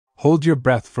Hold your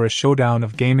breath for a showdown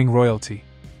of gaming royalty.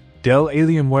 Dell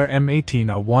Alienware M18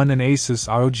 R1 and Asus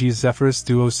ROG Zephyrus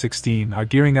Duo 16 are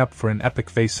gearing up for an epic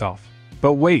face-off.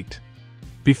 But wait!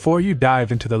 Before you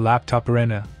dive into the laptop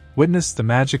arena, witness the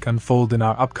magic unfold in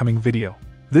our upcoming video.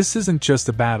 This isn't just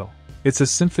a battle, it's a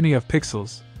symphony of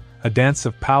pixels, a dance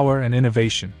of power and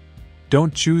innovation.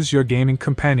 Don't choose your gaming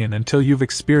companion until you've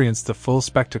experienced the full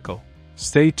spectacle.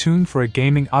 Stay tuned for a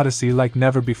gaming odyssey like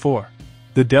never before.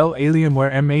 The Dell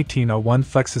Alienware M18 R1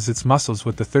 flexes its muscles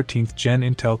with the 13th Gen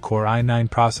Intel Core i9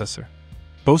 processor.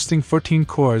 Boasting 14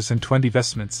 cores and 20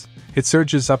 vestments, it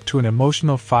surges up to an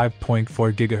emotional 5.4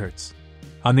 GHz.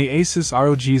 On the Asus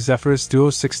ROG Zephyrus Duo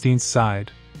 16's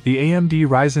side, the AMD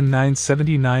Ryzen 9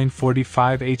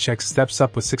 7945HX steps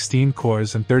up with 16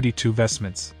 cores and 32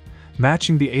 vestments,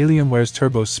 matching the Alienware's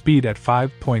turbo speed at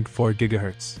 5.4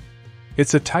 GHz.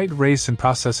 It's a tight race in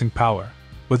processing power,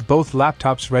 with both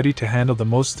laptops ready to handle the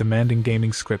most demanding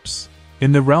gaming scripts.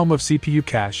 In the realm of CPU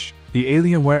cache, the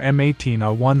Alienware M18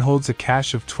 R1 holds a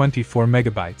cache of 24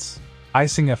 MB,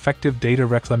 icing effective data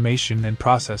reclamation and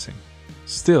processing.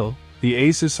 Still, the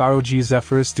Asus ROG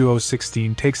Zephyrus Duo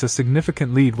 16 takes a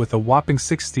significant lead with a whopping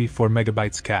 64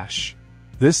 MB cache.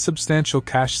 This substantial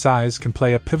cache size can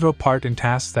play a pivotal part in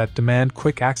tasks that demand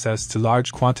quick access to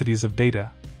large quantities of data,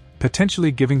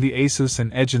 potentially giving the Asus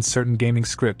an edge in certain gaming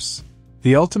scripts.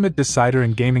 The ultimate decider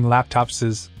in gaming laptops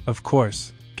is, of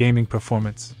course, gaming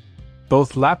performance.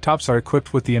 Both laptops are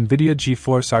equipped with the NVIDIA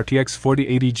GeForce RTX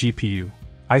 4080 GPU,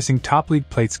 icing top-league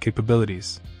plates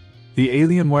capabilities. The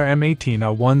Alienware M18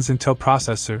 R1's Intel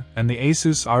processor and the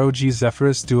Asus ROG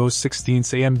Zephyrus Duo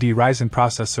 16's AMD Ryzen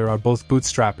processor are both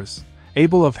bootstrappers,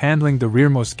 able of handling the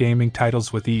rearmost gaming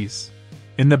titles with ease.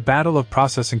 In the battle of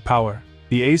processing power,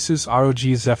 the Asus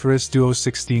ROG Zephyrus Duo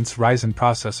 16's Ryzen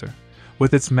processor,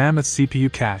 with its mammoth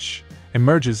CPU cache,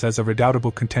 emerges as a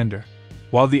redoubtable contender.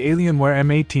 While the Alienware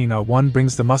M18 R1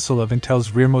 brings the muscle of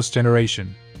Intel's rearmost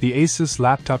generation, the Asus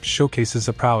laptop showcases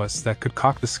a prowess that could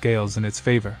cock the scales in its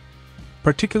favor,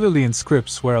 particularly in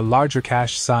scripts where a larger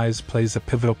cache size plays a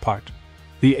pivotal part.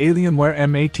 The Alienware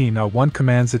M18 R1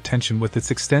 commands attention with its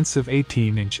extensive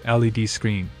 18-inch LED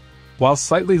screen. While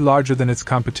slightly larger than its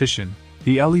competition,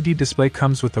 the LED display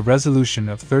comes with a resolution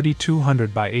of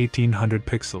 3200 by 1800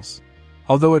 pixels.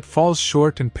 Although it falls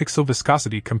short in pixel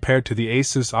viscosity compared to the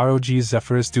Asus ROG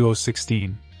Zephyrus Duo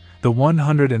 16, the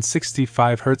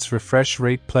 165Hz refresh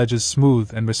rate pledges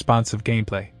smooth and responsive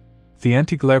gameplay. The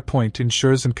anti-glare point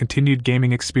ensures a continued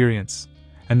gaming experience,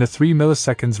 and the 3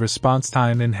 milliseconds response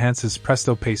time enhances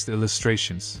presto-paced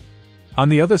illustrations. On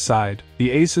the other side, the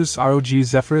Asus ROG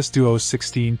Zephyrus Duo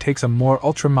 16 takes a more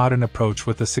ultra-modern approach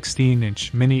with a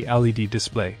 16-inch mini LED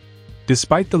display.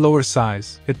 Despite the lower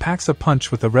size, it packs a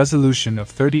punch with a resolution of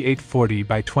 3840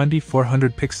 by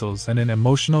 2400 pixels and an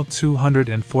emotional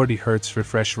 240 Hz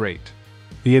refresh rate.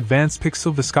 The advanced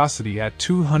pixel viscosity at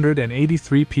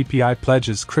 283 ppi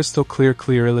pledges crystal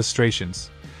clear illustrations,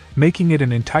 making it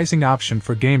an enticing option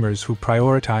for gamers who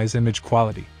prioritize image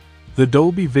quality. The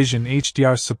Dolby Vision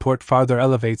HDR support further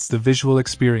elevates the visual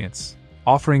experience,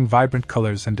 offering vibrant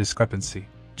colors and discrepancy.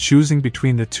 Choosing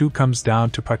between the two comes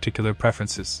down to particular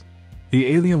preferences.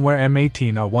 The Alienware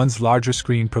M18 R1's larger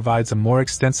screen provides a more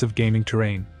extensive gaming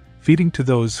terrain, feeding to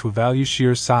those who value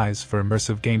sheer size for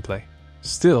immersive gameplay.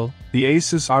 Still, the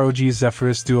Asus ROG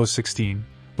Zephyrus Duo 16,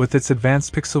 with its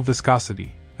advanced pixel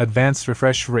viscosity, advanced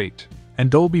refresh rate,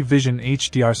 and Dolby Vision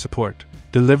HDR support,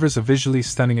 delivers a visually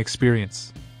stunning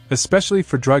experience, especially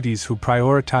for druggies who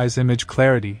prioritize image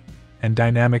clarity and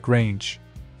dynamic range.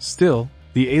 Still,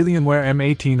 the Alienware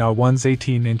M18 R1's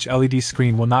 18-inch LED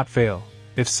screen will not fail,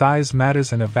 if size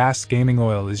matters and a vast gaming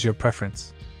oil is your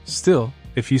preference. Still,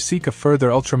 if you seek a further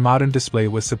ultra-modern display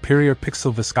with superior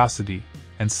pixel viscosity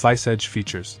and slice-edge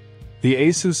features, the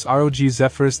Asus ROG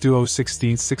Zephyrus Duo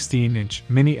 16's 16-inch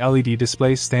mini LED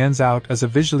display stands out as a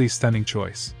visually stunning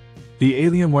choice. The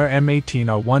Alienware M18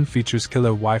 R1 features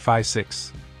killer Wi-Fi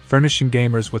 6, furnishing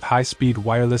gamers with high-speed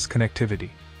wireless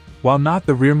connectivity. While not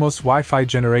the rearmost Wi-Fi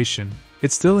generation,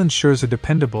 it still ensures a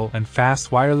dependable and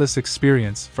fast wireless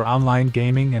experience for online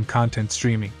gaming and content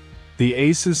streaming. The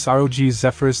Asus ROG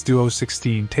Zephyrus Duo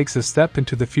 16 takes a step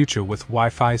into the future with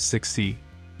Wi-Fi 6E.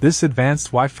 This advanced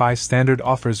Wi-Fi standard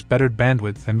offers better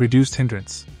bandwidth and reduced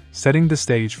hindrance, setting the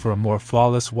stage for a more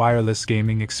flawless wireless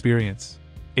gaming experience.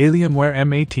 Alienware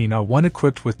M18 R1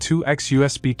 equipped with 2x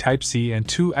USB Type-C and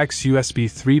 2x USB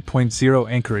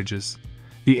 3.0 anchorages.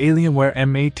 The Alienware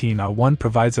M18 R1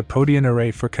 provides a Protean array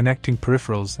for connecting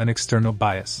peripherals and external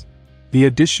bias. The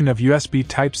addition of USB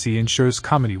Type-C ensures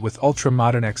comedy with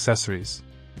ultra-modern accessories.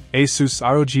 Asus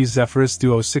ROG Zephyrus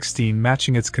Duo 16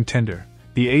 matching its contender,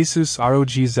 The Asus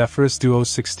ROG Zephyrus Duo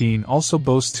 16 also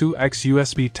boasts 2x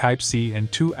USB Type-C and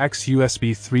 2x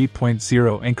USB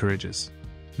 3.0 anchorages.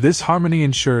 This harmony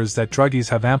ensures that druggies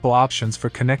have ample options for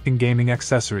connecting gaming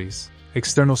accessories,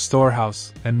 external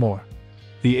storehouse, and more.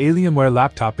 The Alienware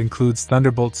laptop includes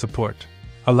Thunderbolt support,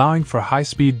 allowing for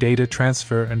high-speed data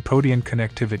transfer and Protean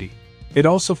connectivity. It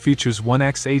also features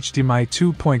 1x HDMI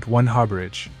 2.1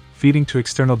 harborage, feeding to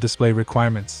external display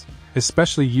requirements,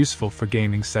 especially useful for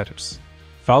gaming setups.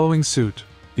 Following suit,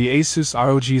 the Asus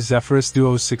ROG Zephyrus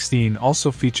Duo 16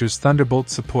 also features Thunderbolt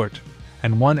support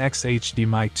and 1x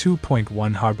HDMI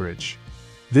 2.1 harborage.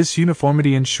 This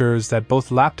uniformity ensures that both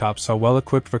laptops are well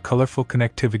equipped for colorful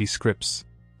connectivity scripts.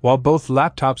 While both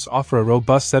laptops offer a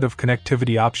robust set of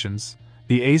connectivity options,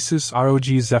 the Asus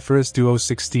ROG Zephyrus Duo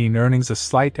 16 earns a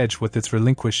slight edge with its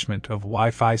relinquishment of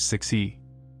Wi-Fi 6E.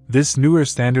 This newer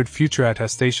standard feature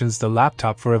attestations the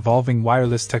laptop for evolving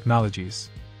wireless technologies.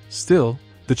 Still,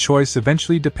 the choice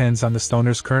eventually depends on the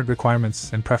stoner's current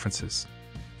requirements and preferences.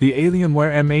 The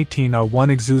Alienware M18 R1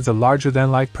 exudes a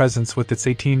larger-than-life presence with its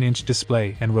 18-inch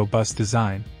display and robust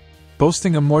design.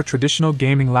 Boasting a more traditional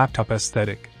gaming laptop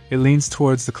aesthetic, it leans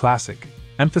towards the classic,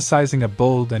 emphasizing a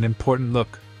bold and important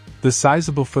look. The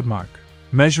sizable footmark,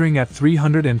 measuring at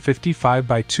 355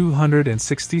 by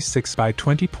 266 by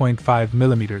 20.5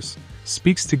 mm,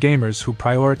 speaks to gamers who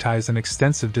prioritize an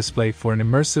extensive display for an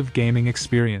immersive gaming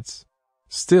experience.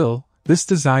 Still, this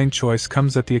design choice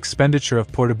comes at the expenditure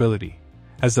of portability,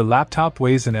 as the laptop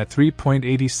weighs in at 3.86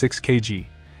 kg,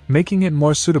 making it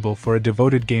more suitable for a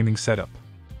devoted gaming setup.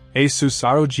 Asus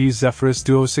ROG Zephyrus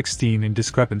Duo 16 in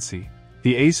discrepancy.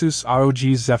 The Asus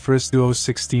ROG Zephyrus Duo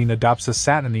 16 adopts a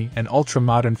satiny and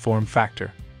ultra-modern form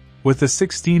factor. With a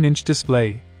 16-inch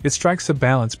display, it strikes a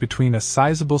balance between a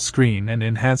sizable screen and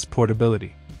enhanced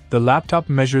portability. The laptop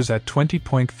measures at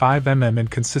 20.5 mm in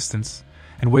consistence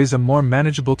and weighs a more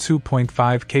manageable 2.5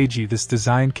 kg. This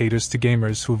design caters to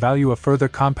gamers who value a further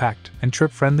compact and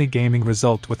trip-friendly gaming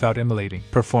result without emulating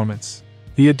performance.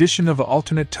 The addition of an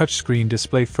alternate touchscreen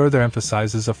display further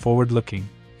emphasizes a forward-looking,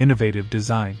 innovative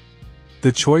design.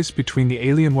 The choice between the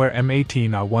Alienware M18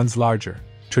 R1's larger,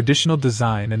 traditional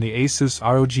design and the Asus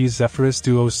ROG Zephyrus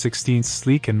Duo 16's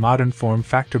sleek and modern form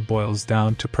factor boils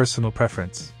down to personal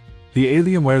preference. The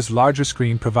Alienware's larger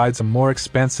screen provides a more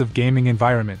expansive gaming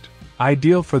environment,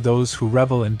 ideal for those who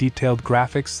revel in detailed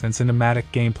graphics and cinematic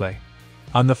gameplay.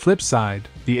 On the flip side,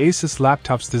 the Asus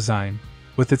laptop's design,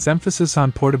 with its emphasis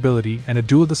on portability and a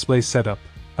dual display setup,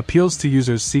 appeals to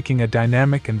users seeking a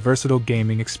dynamic and versatile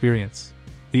gaming experience.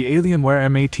 The Alienware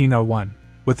M18 R1,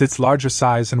 with its larger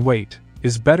size and weight,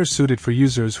 is better suited for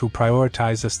users who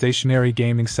prioritize a stationary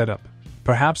gaming setup,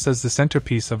 perhaps as the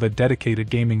centerpiece of a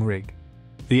dedicated gaming rig.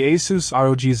 The Asus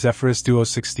ROG Zephyrus Duo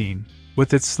 16,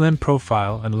 with its slim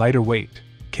profile and lighter weight,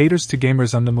 caters to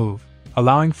gamers on the move,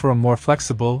 allowing for a more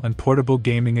flexible and portable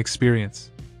gaming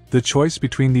experience. The choice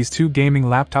between these two gaming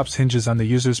laptops hinges on the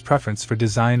user's preference for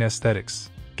design aesthetics,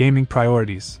 gaming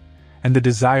priorities, and the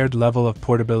desired level of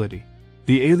portability.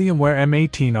 The Alienware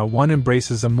M18 R1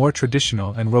 embraces a more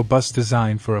traditional and robust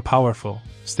design for a powerful,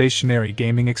 stationary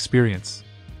gaming experience,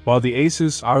 while the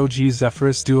Asus ROG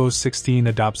Zephyrus Duo 16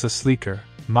 adopts a sleeker,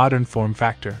 modern form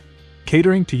factor,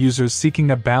 catering to users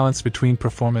seeking a balance between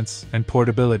performance and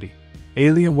portability.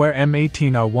 Alienware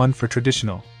M18 R1 for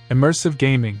traditional, immersive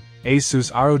gaming,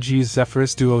 Asus ROG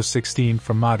Zephyrus Duo 16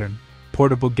 for modern,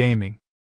 portable gaming.